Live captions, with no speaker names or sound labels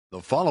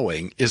The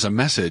following is a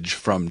message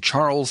from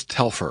Charles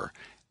Telfer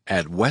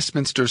at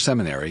Westminster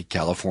Seminary,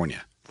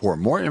 California. For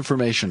more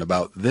information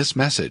about this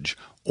message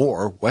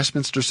or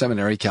Westminster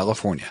Seminary,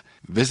 California,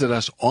 visit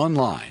us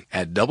online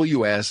at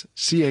wscal.edu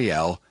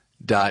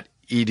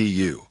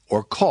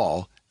or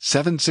call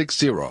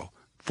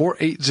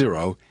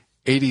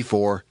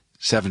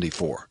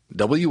 760-480-8474,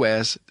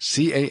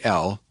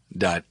 wscal.edu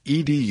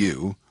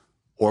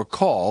or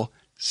call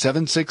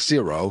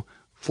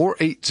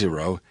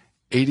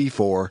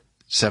 760-480-8474.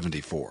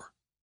 74.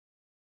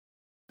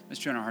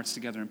 Let's join our hearts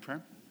together in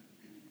prayer.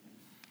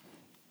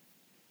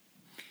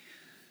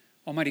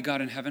 Almighty God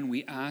in heaven,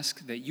 we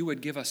ask that you would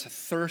give us a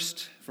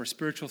thirst for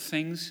spiritual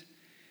things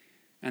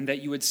and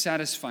that you would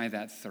satisfy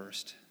that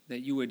thirst, that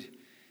you would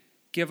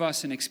give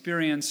us an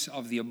experience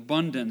of the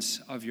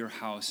abundance of your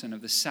house and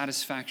of the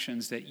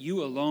satisfactions that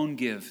you alone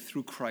give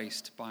through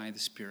Christ by the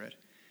Spirit.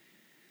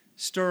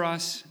 Stir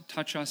us,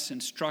 touch us,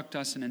 instruct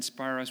us, and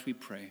inspire us, we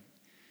pray.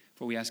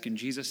 For we ask in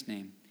Jesus'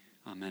 name,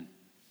 amen.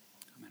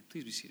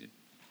 Please be seated.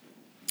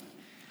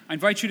 I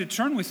invite you to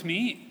turn with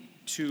me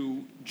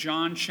to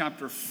John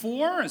chapter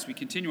 4 as we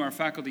continue our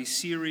faculty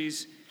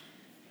series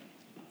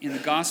in the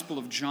Gospel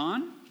of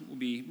John. We'll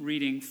be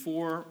reading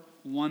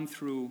 4:1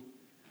 through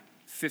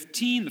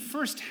 15, the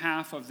first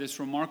half of this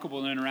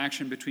remarkable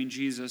interaction between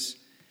Jesus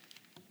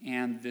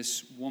and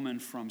this woman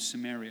from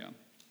Samaria.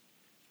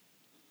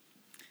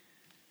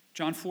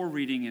 John 4,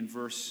 beginning in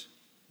verse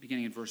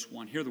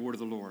 1. Hear the word of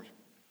the Lord.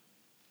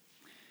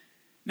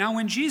 Now,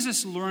 when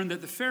Jesus learned that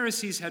the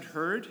Pharisees had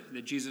heard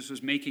that Jesus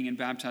was making and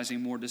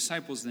baptizing more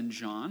disciples than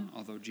John,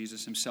 although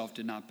Jesus himself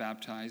did not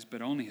baptize,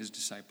 but only his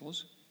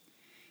disciples,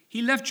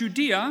 he left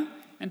Judea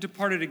and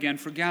departed again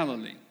for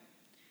Galilee,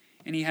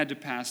 and he had to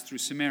pass through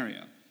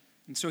Samaria.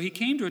 And so he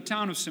came to a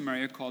town of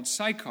Samaria called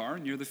Sychar,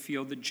 near the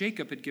field that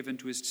Jacob had given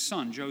to his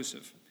son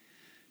Joseph.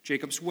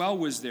 Jacob's well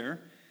was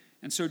there,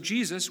 and so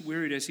Jesus,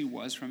 wearied as he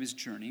was from his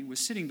journey, was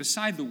sitting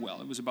beside the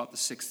well. It was about the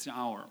 6th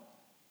hour.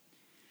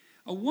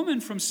 A woman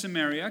from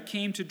Samaria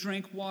came to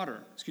draw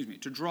water.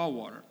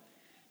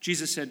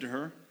 Jesus said to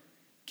her,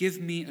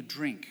 "Give me a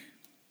drink."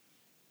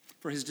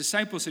 For his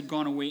disciples had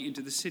gone away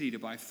into the city to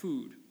buy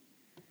food.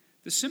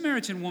 The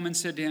Samaritan woman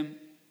said to him,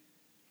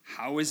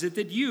 "How is it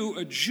that you,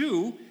 a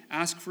Jew,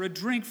 ask for a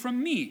drink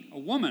from me, a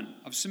woman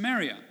of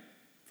Samaria?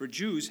 For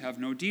Jews have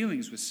no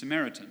dealings with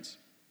Samaritans."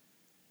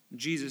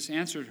 Jesus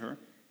answered her,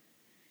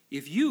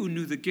 "If you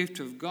knew the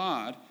gift of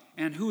God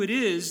and who it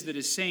is that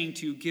is saying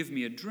to you, 'Give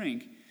me a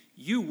drink,'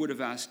 you would have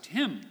asked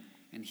him,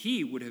 and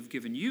he would have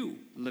given you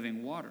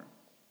living water."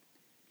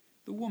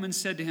 The woman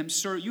said to him,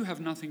 "Sir, you have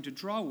nothing to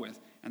draw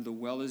with, and the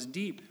well is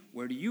deep.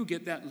 Where do you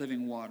get that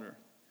living water?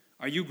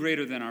 Are you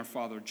greater than our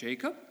father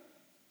Jacob?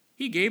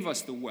 He gave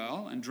us the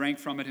well and drank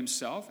from it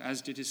himself,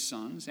 as did his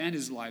sons and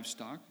his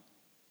livestock."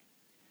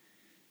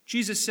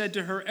 Jesus said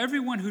to her,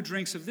 "Everyone who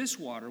drinks of this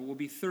water will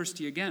be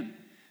thirsty again,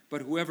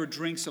 but whoever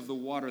drinks of the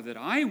water that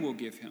I will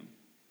give him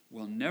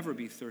will never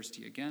be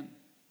thirsty again.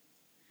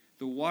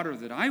 The water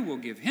that I will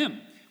give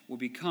him will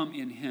become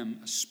in him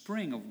a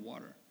spring of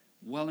water,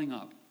 welling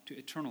up to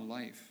eternal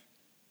life."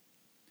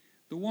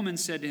 The woman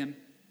said to him,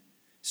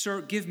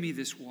 "Sir, give me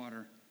this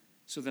water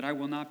so that I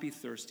will not be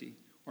thirsty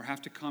or have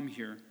to come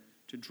here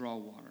to draw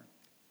water."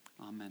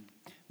 Amen.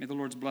 May the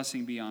Lord's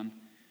blessing be on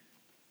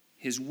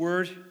his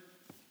word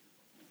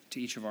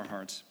to each of our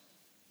hearts.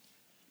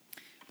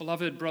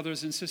 Beloved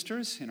brothers and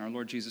sisters in our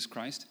Lord Jesus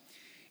Christ,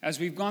 as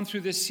we've gone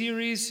through this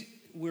series,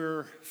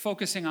 we're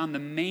focusing on the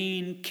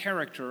main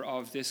character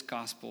of this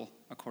gospel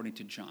according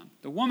to John.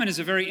 The woman is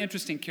a very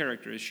interesting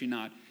character, is she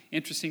not?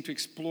 Interesting to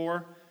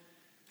explore.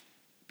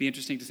 Be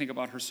interesting to think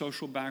about her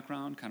social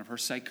background, kind of her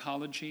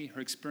psychology, her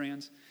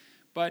experience.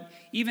 But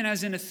even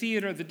as in a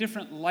theater, the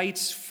different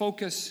lights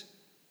focus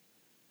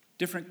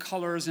different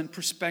colors and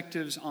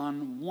perspectives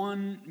on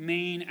one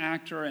main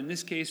actor. In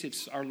this case,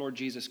 it's our Lord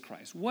Jesus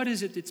Christ. What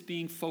is it that's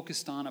being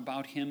focused on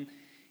about him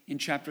in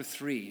chapter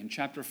 3, in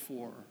chapter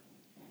 4?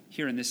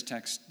 Here in this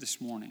text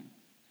this morning.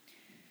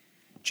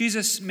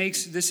 Jesus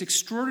makes this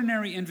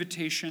extraordinary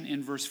invitation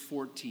in verse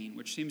 14,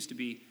 which seems to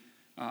be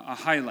a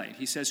highlight.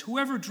 He says,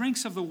 "Whoever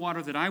drinks of the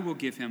water that I will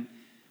give him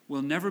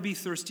will never be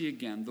thirsty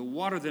again. The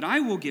water that I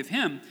will give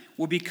him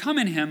will become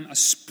in him a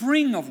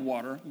spring of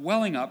water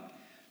welling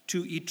up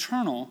to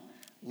eternal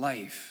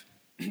life."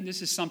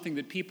 This is something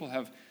that people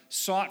have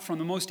sought from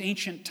the most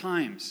ancient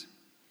times.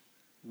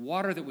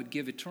 Water that would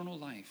give eternal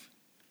life.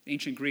 The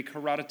ancient Greek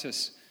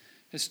Herodotus,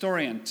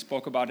 historian,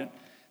 spoke about it,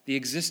 the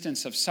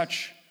existence of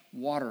such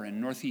water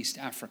in northeast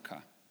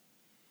Africa.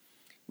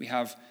 We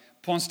have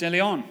Ponce de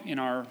Leon in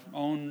our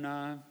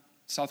own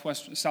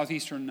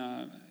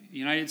southeastern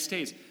United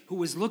States, who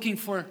was looking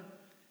for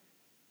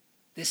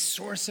this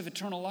source of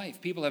eternal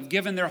life. People have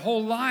given their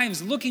whole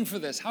lives looking for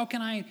this. How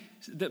can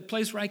the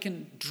place where I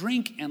can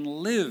drink and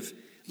live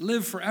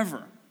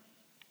forever?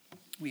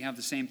 We have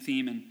the same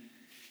theme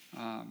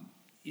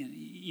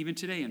even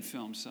today in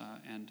films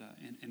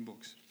and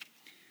books.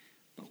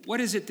 But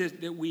what is it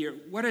that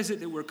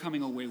we're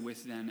coming away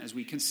with then as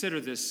we consider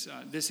this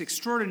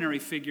extraordinary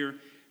figure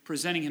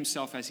presenting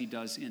himself as he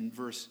does in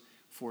verse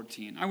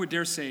 14. I would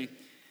dare say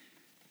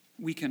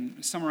we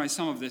can summarize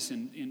some of this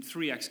in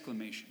three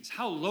exclamations.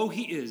 How low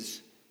he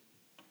is,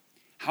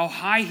 how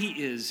high he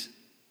is,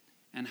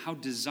 and how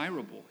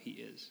desirable he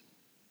is.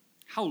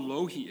 How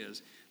low he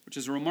is, which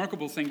is a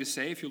remarkable thing to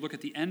say. If you look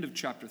at the end of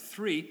chapter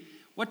 3,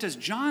 what does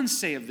John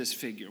say of this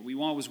figure? We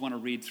always want to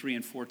read 3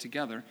 and 4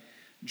 together.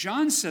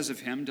 John says of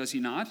him, does he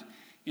not,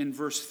 in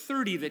verse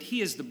 30, that he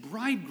is the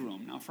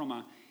bridegroom. Now, from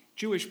a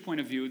Jewish point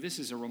of view, this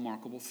is a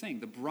remarkable thing.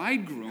 The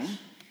bridegroom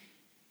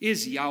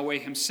is Yahweh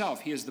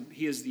himself. He has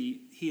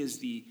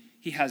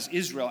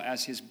Israel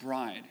as his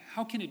bride.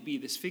 How can it be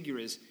this figure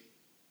is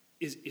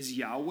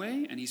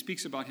Yahweh? And he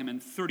speaks about him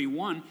in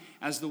 31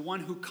 as the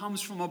one who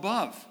comes from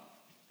above.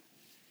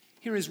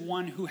 Here is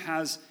one who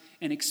has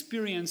an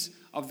experience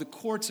of the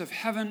courts of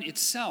heaven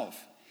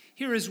itself.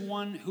 Here is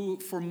one who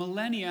for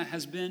millennia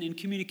has been in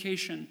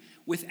communication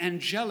with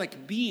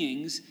angelic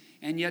beings,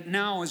 and yet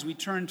now as we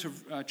turn to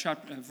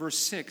verse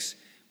 6,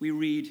 we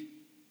read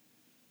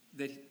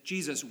that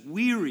Jesus,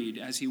 wearied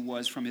as he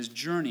was from his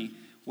journey,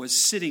 was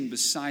sitting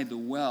beside the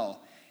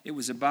well. It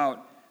was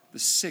about the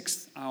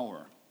 6th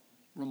hour.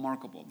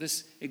 Remarkable.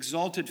 This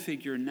exalted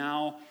figure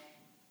now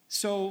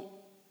so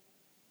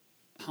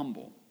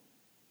humble.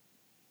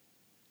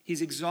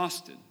 He's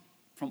exhausted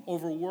from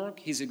overwork.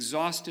 He's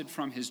exhausted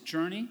from his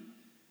journey.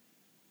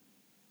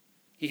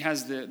 He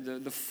has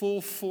the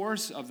full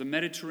force of the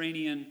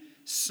Mediterranean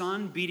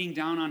sun beating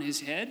down on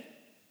his head.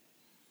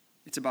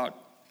 It's about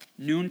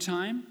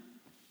noontime.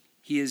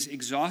 He is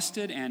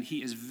exhausted and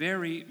he is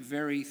very,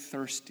 very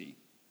thirsty.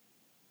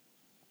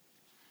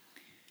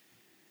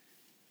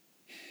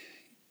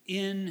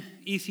 In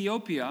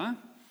Ethiopia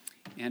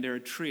and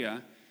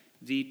Eritrea,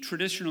 the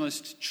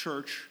traditionalist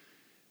church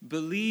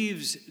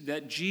believes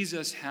that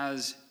Jesus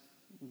has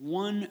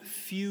one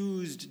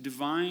fused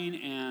divine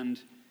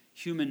and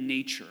human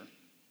nature,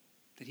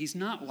 that he's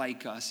not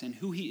like us and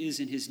who he is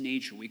in his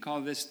nature. We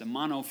call this the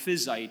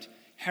monophysite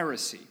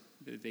heresy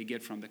that they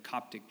get from the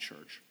Coptic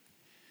church.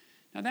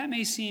 Now that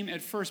may seem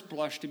at first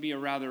blush to be a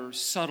rather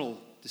subtle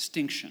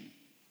distinction.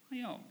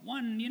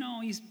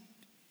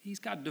 He's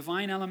got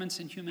divine elements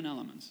and human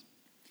elements.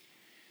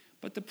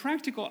 But the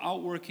practical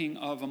outworking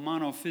of a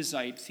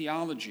monophysite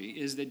theology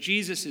is that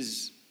Jesus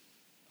is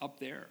up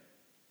there,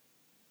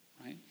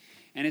 right?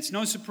 And it's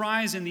no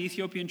surprise in the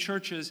Ethiopian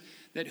churches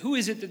that who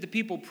is it that the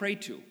people pray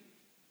to?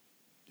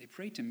 They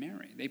pray to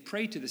Mary. They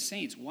pray to the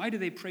saints. Why do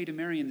they pray to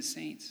Mary and the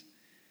saints?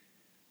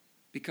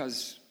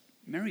 Because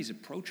Mary's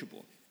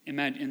approachable in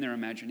their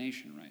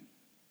imagination, right?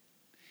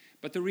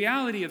 But the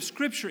reality of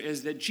Scripture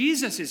is that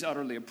Jesus is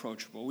utterly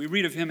approachable. We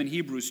read of him in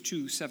Hebrews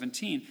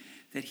 2:17,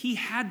 that he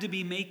had to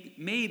be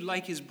made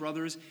like his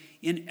brothers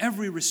in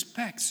every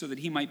respect so that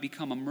he might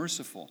become a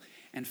merciful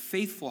and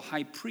faithful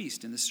high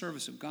priest in the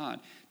service of God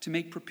to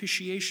make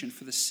propitiation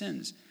for the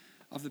sins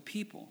of the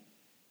people.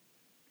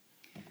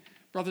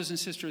 Brothers and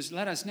sisters,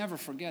 let us never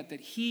forget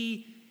that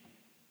he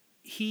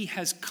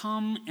has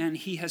come and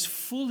he has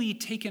fully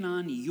taken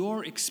on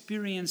your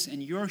experience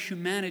and your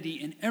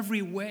humanity in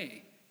every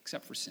way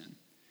except for sin.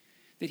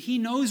 That he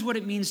knows what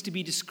it means to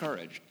be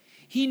discouraged.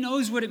 He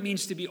knows what it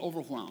means to be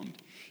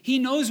overwhelmed. He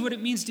knows what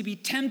it means to be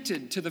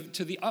tempted to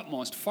the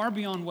utmost, far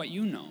beyond what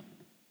you know,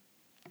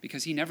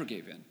 because he never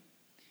gave in.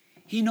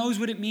 He knows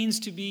what it means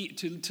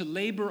to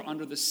labor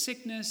under the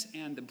sickness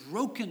and the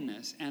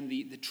brokenness and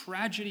the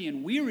tragedy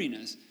and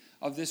weariness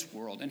of this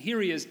world. And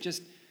here he is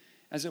just,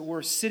 as it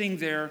were, sitting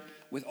there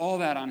with all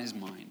that on his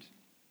mind.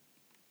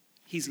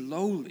 He's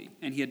lowly,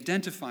 and he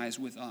identifies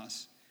with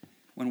us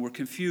when we're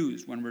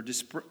confused, when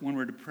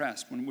we're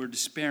depressed, when we're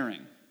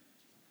despairing.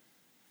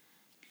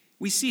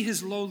 We see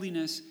his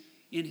lowliness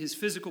in his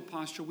physical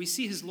posture. We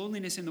see his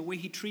lowliness in the way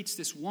he treats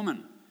this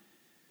woman.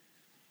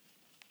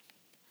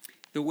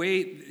 The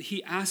way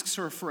he asks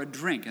her for a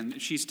drink,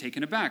 and she's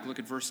taken aback. Look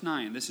at verse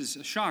 9. This is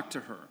a shock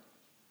to her.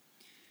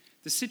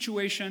 The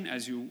situation,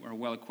 as you are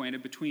well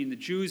acquainted, between the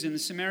Jews and the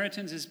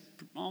Samaritans is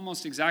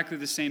almost exactly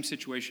the same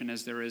situation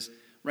as there is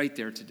right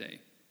there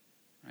today.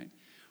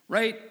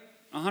 Right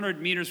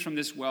 100 meters from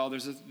this well,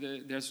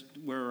 there's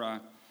where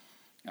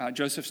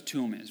Joseph's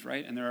tomb is,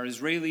 right? And there are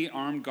Israeli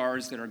armed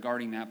guards that are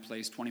guarding that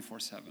place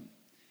 24/7.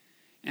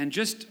 And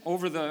just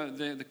over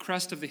the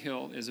crest of the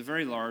hill is a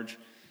very large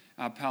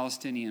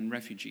Palestinian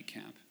refugee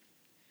camp.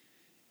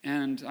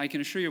 And I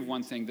can assure you of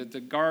one thing, that the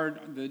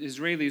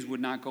Israelis would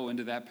not go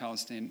into that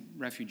Palestinian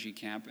refugee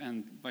camp,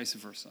 and vice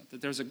versa.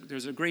 That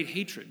there's a great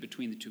hatred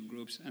between the two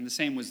groups, and the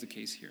same was the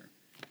case here.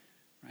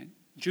 Right?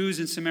 Jews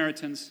and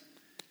Samaritans,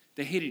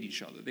 they hated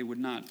each other. They would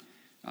not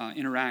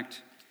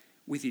interact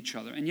with each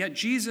other. And yet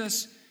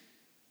Jesus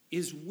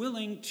is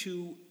willing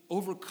to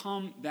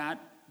overcome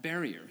that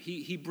barrier.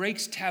 He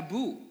breaks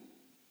taboo.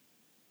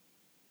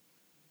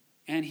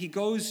 And he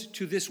goes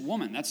to this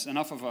woman. That's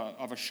enough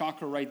of a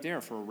shocker right there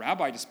for a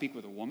rabbi to speak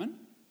with a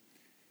woman.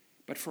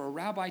 But for a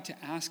rabbi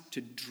to ask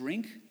to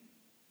drink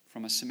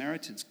from a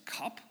Samaritan's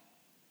cup,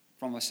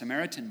 from a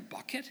Samaritan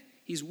bucket,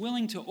 he's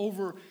willing to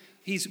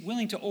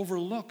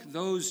overlook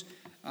those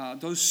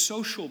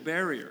social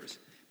barriers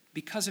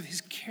because of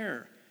his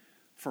care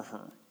for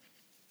her.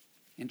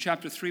 In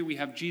chapter 3, we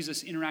have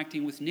Jesus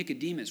interacting with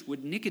Nicodemus.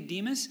 Would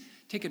Nicodemus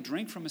take a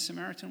drink from a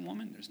Samaritan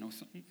woman?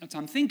 That's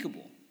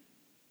unthinkable,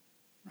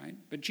 right?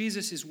 But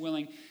Jesus is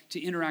willing to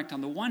interact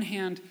on the one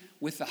hand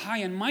with the high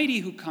and mighty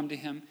who come to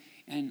him,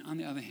 and on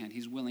the other hand,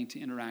 he's willing to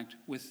interact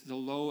with the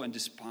low and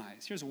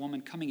despised. Here's a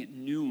woman coming at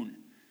noon,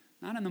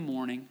 not in the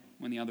morning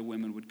when the other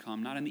women would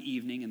come, not in the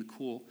evening in the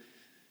cool.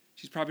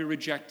 She's probably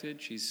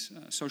rejected. She's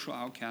a social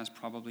outcast,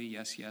 probably,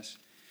 yes.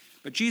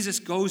 But Jesus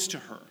goes to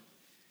her.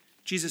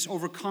 Jesus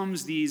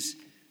overcomes these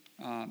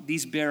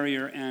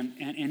barriers, and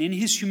in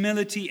his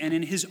humility and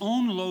in his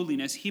own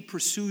lowliness, he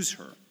pursues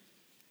her.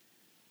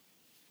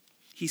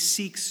 He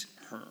seeks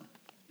her.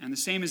 And the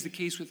same is the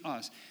case with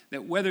us,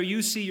 that whether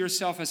you see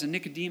yourself as a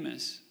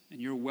Nicodemus, and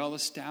you're well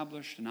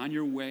established and on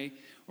your way,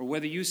 or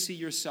whether you see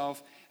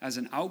yourself as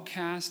an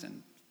outcast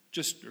and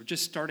just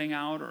starting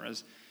out, or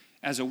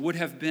as a would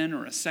have been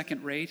or a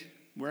second rate,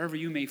 wherever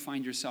you may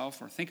find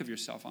yourself or think of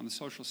yourself on the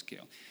social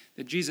scale,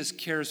 that Jesus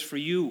cares for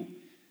you.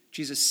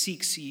 Jesus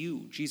seeks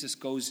you. Jesus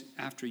goes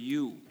after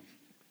you.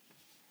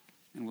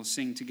 And we'll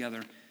sing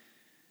together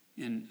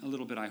in a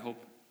little bit, I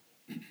hope.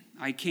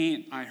 I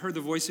heard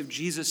the voice of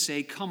Jesus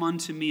say, "Come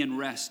unto me and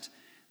rest.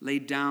 Lay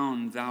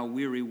down, thou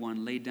weary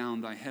one. Lay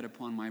down thy head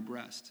upon my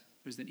breast."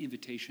 There's an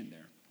invitation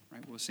there,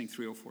 right? We'll sing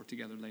 304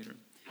 together later.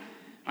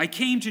 I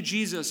came to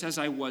Jesus as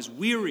I was,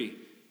 weary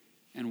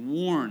and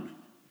worn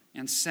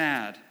and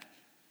sad,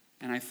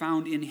 and I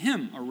found in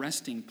him a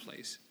resting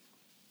place,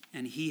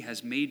 and he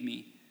has made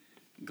me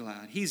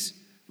glad. He's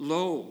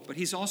low, but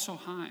he's also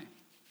high.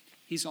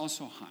 He's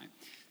also high.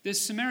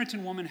 This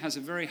Samaritan woman has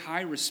a very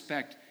high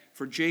respect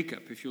for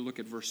Jacob, if you look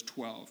at verse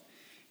 12.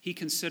 She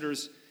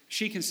considers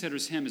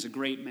him as a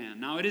great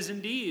man. Now, it is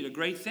indeed a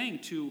great thing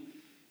to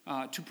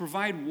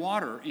provide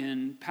water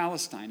in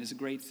Palestine is a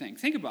great thing.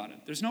 Think about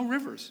it. There's no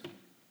rivers.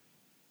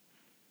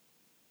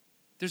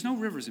 There's no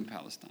rivers in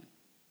Palestine.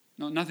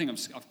 No, nothing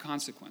of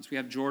consequence. We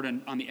have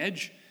Jordan on the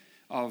edge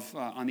of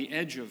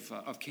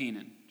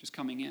Canaan, just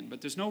coming in. But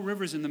there's no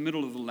rivers in the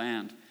middle of the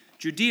land.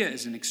 Judea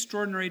is an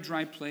extraordinary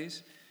dry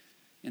place.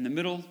 In the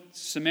middle,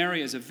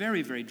 Samaria is a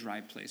very, very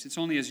dry place. It's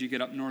only as you get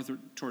up north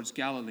towards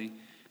Galilee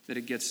that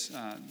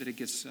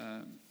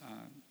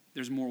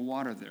there's more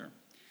water there.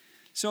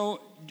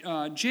 So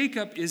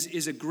Jacob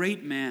is a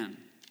great man,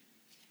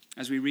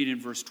 as we read in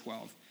verse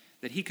 12,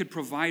 that he could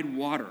provide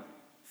water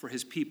for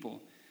his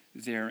people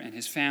there and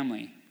his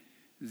family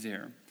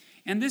there.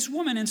 And this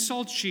woman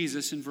insults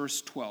Jesus in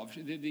verse 12.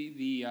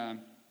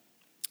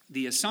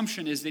 The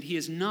assumption is that he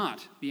is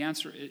not, the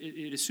answer,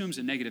 it assumes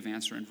a negative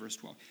answer in verse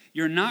 12.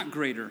 You're not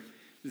greater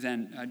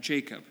than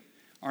Jacob,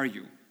 are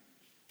you?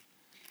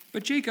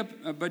 But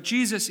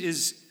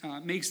Jesus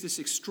makes this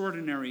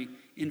extraordinary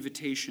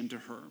invitation to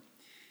her.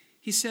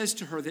 He says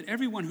to her that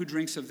everyone who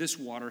drinks of this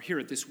water here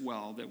at this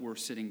well that we're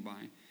sitting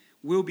by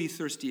will be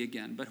thirsty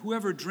again. But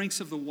whoever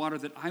drinks of the water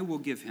that I will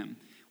give him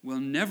will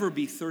never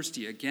be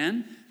thirsty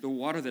again. The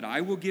water that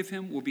I will give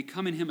him will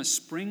become in him a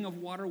spring of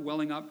water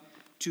welling up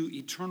to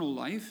eternal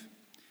life.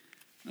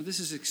 Now, this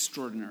is an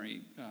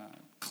extraordinary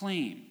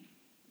claim.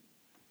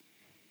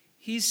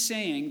 He's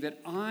saying that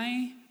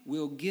I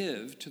will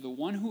give to the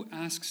one who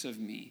asks of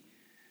me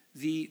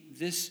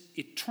this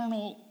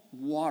eternal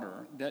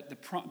water that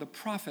the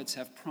prophets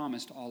have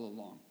promised all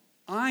along.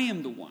 I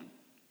am the one.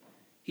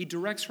 He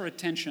directs her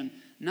attention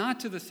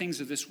not to the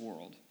things of this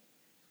world,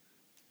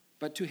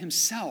 but to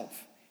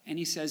himself. And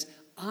he says,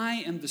 I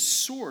am the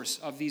source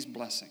of these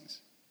blessings.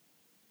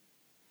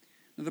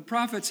 Now, the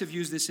prophets have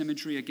used this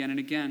imagery again and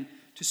again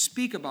to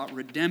speak about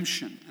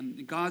redemption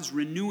and God's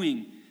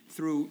renewing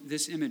through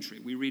this imagery.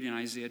 We read in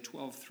Isaiah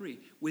 12:3,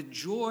 with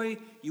joy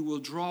you will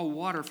draw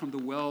water from the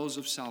wells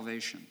of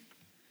salvation.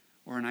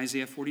 Or in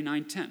Isaiah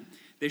 49:10,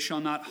 they shall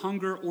not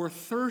hunger or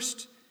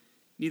thirst,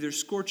 neither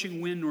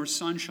scorching wind nor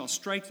sun shall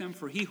strike them,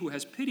 for he who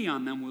has pity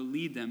on them will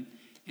lead them,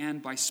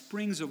 and by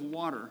springs of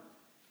water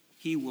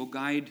he will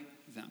guide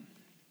them.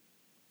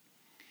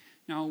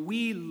 Now,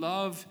 we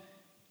love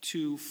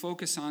to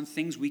focus on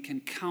things we can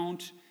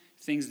count,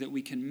 things that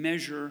we can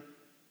measure,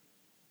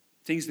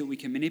 things that we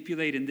can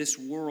manipulate in this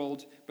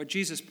world. But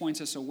Jesus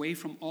points us away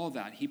from all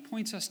that. He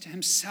points us to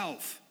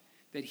himself,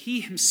 that he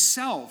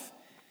himself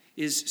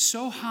is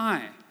so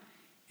high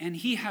and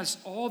he has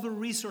all the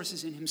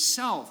resources in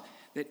himself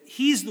that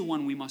he's the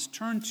one we must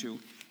turn to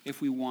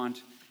if we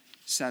want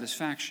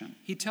satisfaction.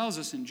 He tells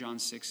us in John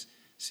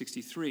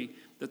 6:63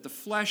 that the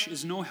flesh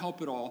is no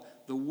help at all.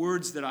 The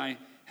words that I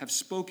have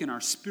spoken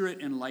are spirit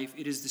and life.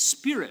 It is the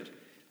Spirit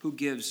who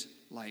gives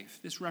life.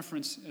 The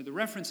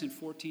reference in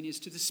 14 is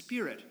to the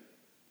Spirit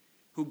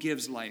who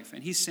gives life.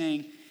 And he's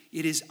saying,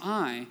 it is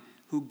I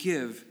who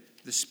give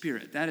the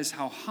Spirit. That is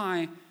how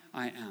high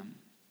I am.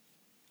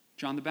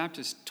 John the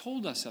Baptist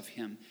told us of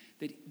him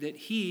that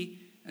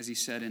he, as he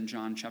said in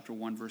John chapter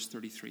 1, verse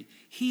 33,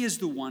 he is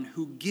the one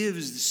who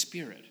gives the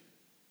Spirit.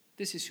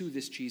 This is who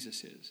this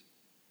Jesus is.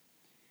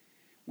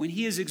 When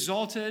he is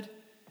exalted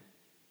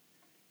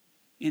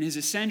in his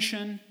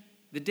ascension,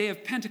 The day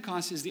of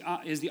Pentecost is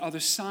the other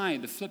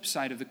side, the flip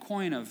side of the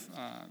coin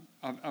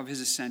of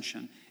his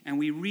ascension. And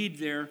we read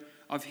there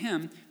of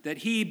him that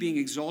he, being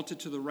exalted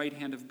to the right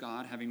hand of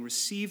God, having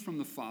received from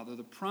the Father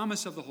the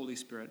promise of the Holy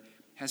Spirit,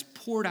 has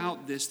poured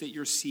out this that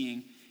you're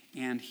seeing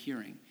and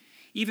hearing.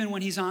 Even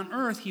when he's on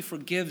earth, he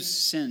forgives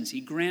sins.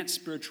 He grants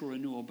spiritual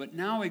renewal. But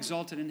now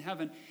exalted in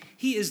heaven,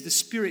 he is the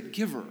Spirit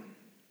giver.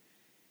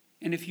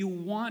 And if you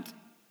want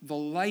the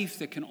life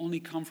that can only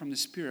come from the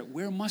Spirit,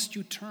 where must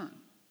you turn?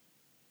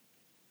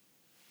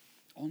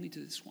 Only to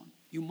this one.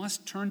 You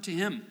must turn to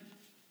him.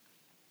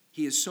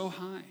 He is so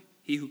high,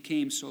 he who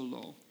came so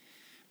low.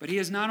 But he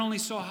is not only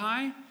so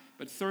high,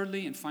 but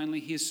thirdly and finally,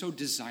 he is so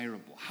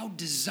desirable. How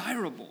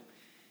desirable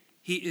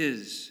he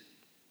is.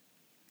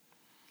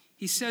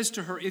 He says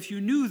to her, if you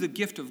knew the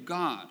gift of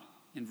God,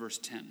 in verse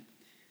 10,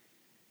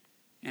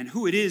 and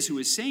who it is who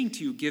is saying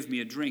to you, give me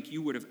a drink,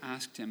 you would have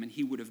asked him, and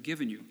he would have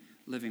given you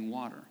living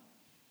water.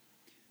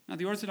 Now,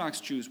 the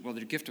Orthodox Jews, well,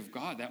 the gift of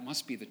God, that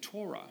must be the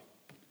Torah.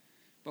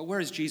 But where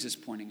is Jesus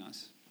pointing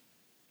us?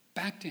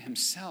 Back to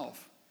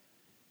himself.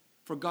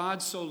 For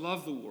God so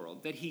loved the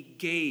world that he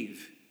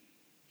gave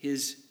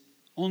his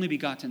only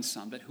begotten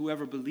Son, that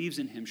whoever believes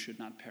in him should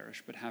not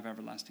perish, but have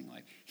everlasting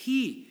life.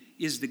 He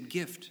is the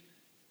gift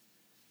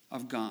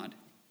of God.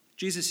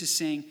 Jesus is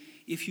saying,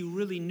 if you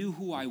really knew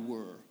who I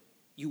were,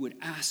 you would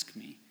ask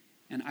me,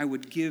 and I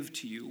would give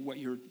to you what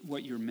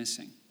you're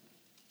missing.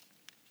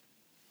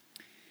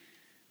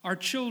 Our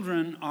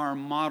children are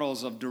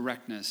models of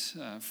directness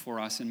for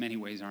us in many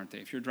ways, aren't they?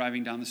 If you're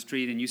driving down the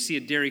street and you see a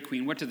Dairy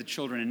Queen, what do the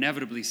children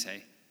inevitably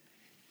say?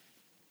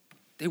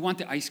 They want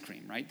the ice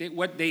cream, right?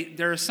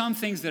 There are some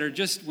things that are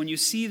just, when you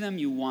see them,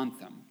 you want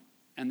them.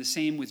 And the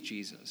same with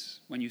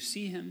Jesus. When you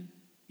see him,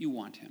 you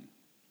want him.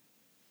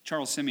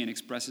 Charles Simeon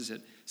expresses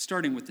it,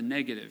 starting with the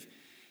negative.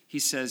 He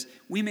says,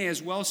 we may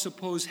as well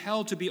suppose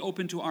hell to be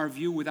open to our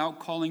view without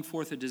calling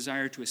forth a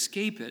desire to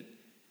escape it,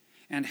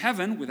 and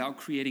heaven without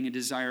creating a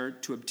desire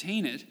to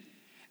obtain it,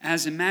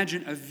 as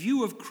imagine a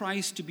view of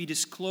Christ to be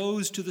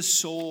disclosed to the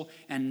soul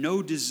and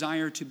no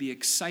desire to be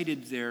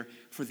excited there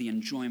for the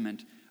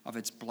enjoyment of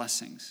its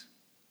blessings.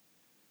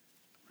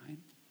 Right?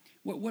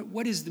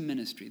 What is the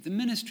ministry? The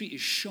ministry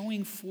is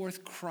showing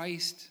forth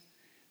Christ,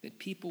 that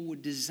people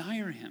would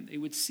desire him. They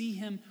would see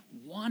him,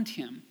 want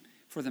him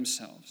for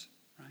themselves.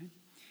 Right?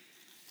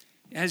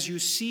 As you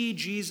see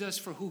Jesus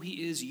for who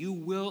he is, you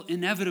will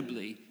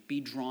inevitably be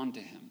drawn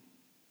to him.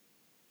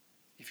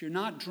 If you're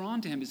not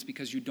drawn to him, it's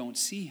because you don't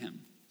see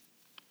him.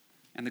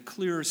 And the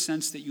clearer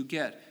sense that you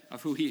get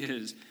of who he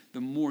is,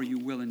 the more you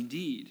will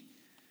indeed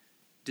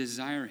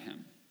desire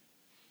him.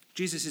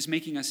 Jesus is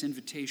making us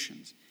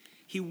invitations.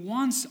 He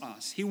wants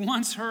us, he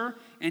wants her,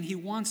 and he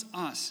wants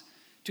us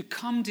to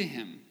come to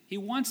him. He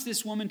wants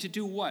this woman to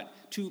do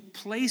what? To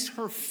place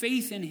her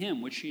faith in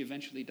him, which she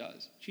eventually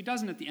does. She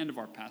doesn't at the end of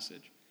our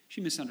passage.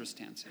 She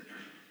misunderstands it.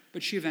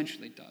 But she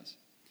eventually does.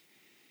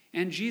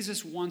 And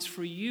Jesus wants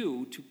for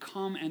you to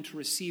come and to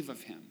receive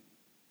of him.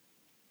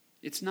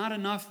 It's not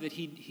enough that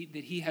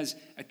he has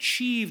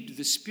achieved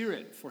the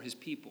Spirit for his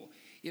people.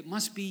 It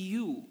must be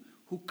you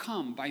who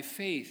come by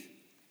faith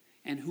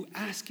and who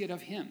ask it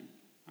of him.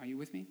 Are you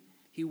with me?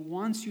 He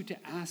wants you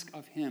to ask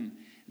of him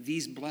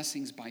these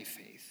blessings by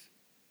faith.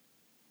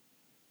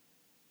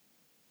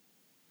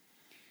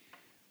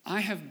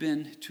 I have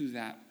been to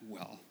that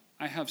well.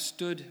 I have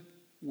stood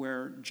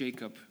where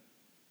Jacob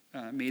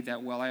made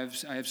that well. I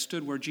have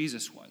stood where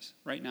Jesus was.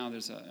 Right now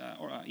there's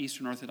a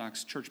Eastern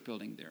Orthodox church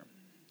building there.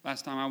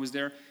 Last time I was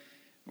there,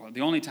 well,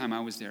 the only time I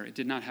was there, it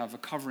did not have a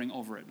covering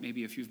over it.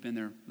 Maybe if you've been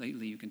there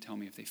lately, you can tell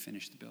me if they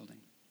finished the building.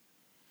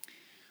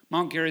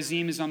 Mount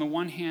Gerizim is on the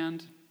one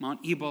hand, Mount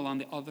Ebal on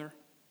the other.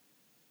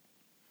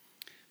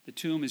 The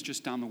tomb is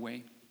just down the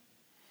way.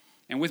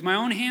 And with my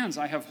own hands,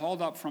 I have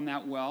hauled up from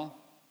that well,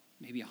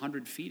 maybe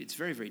 100 feet. It's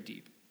very, very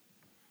deep.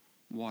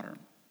 Water.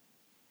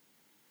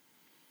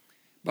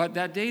 But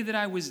that day that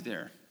I was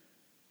there,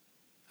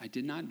 I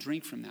did not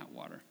drink from that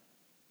water.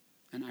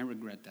 And I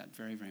regret that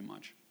very, very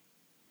much.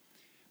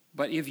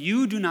 But if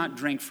you do not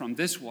drink from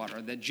this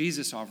water that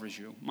Jesus offers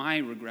you, my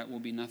regret will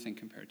be nothing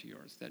compared to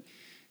yours. That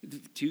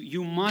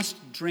you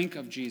must drink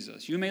of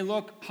Jesus. You may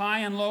look high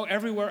and low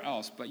everywhere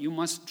else, but you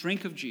must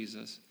drink of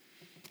Jesus,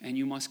 and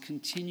you must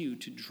continue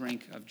to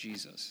drink of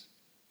Jesus.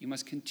 You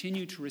must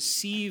continue to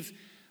receive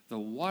the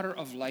water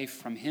of life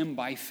from him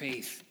by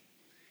faith,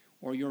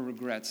 or your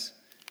regrets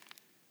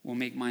will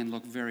make mine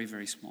look very,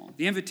 very small.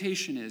 The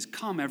invitation is,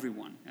 come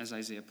everyone, as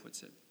Isaiah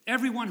puts it.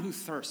 Everyone who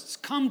thirsts,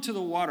 come to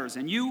the waters,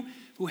 and you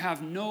who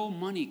have no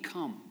money,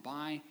 come,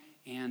 buy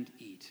and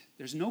eat.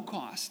 There's no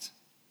cost.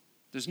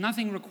 There's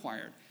nothing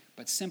required,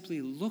 but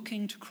simply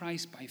looking to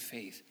Christ by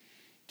faith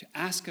to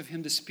ask of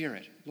him the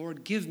Spirit.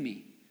 Lord, give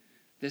me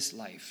this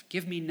life.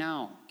 Give me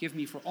now. Give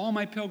me for all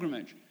my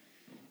pilgrimage,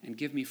 and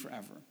give me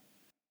forever.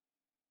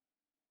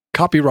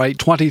 Copyright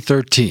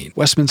 2013,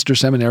 Westminster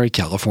Seminary,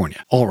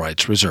 California. All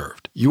rights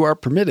reserved. You are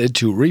permitted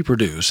to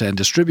reproduce and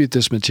distribute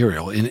this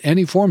material in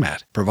any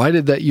format,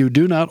 provided that you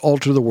do not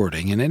alter the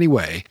wording in any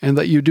way and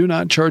that you do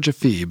not charge a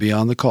fee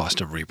beyond the cost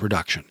of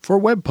reproduction. For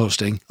web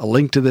posting, a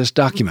link to this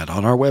document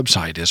on our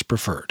website is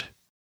preferred.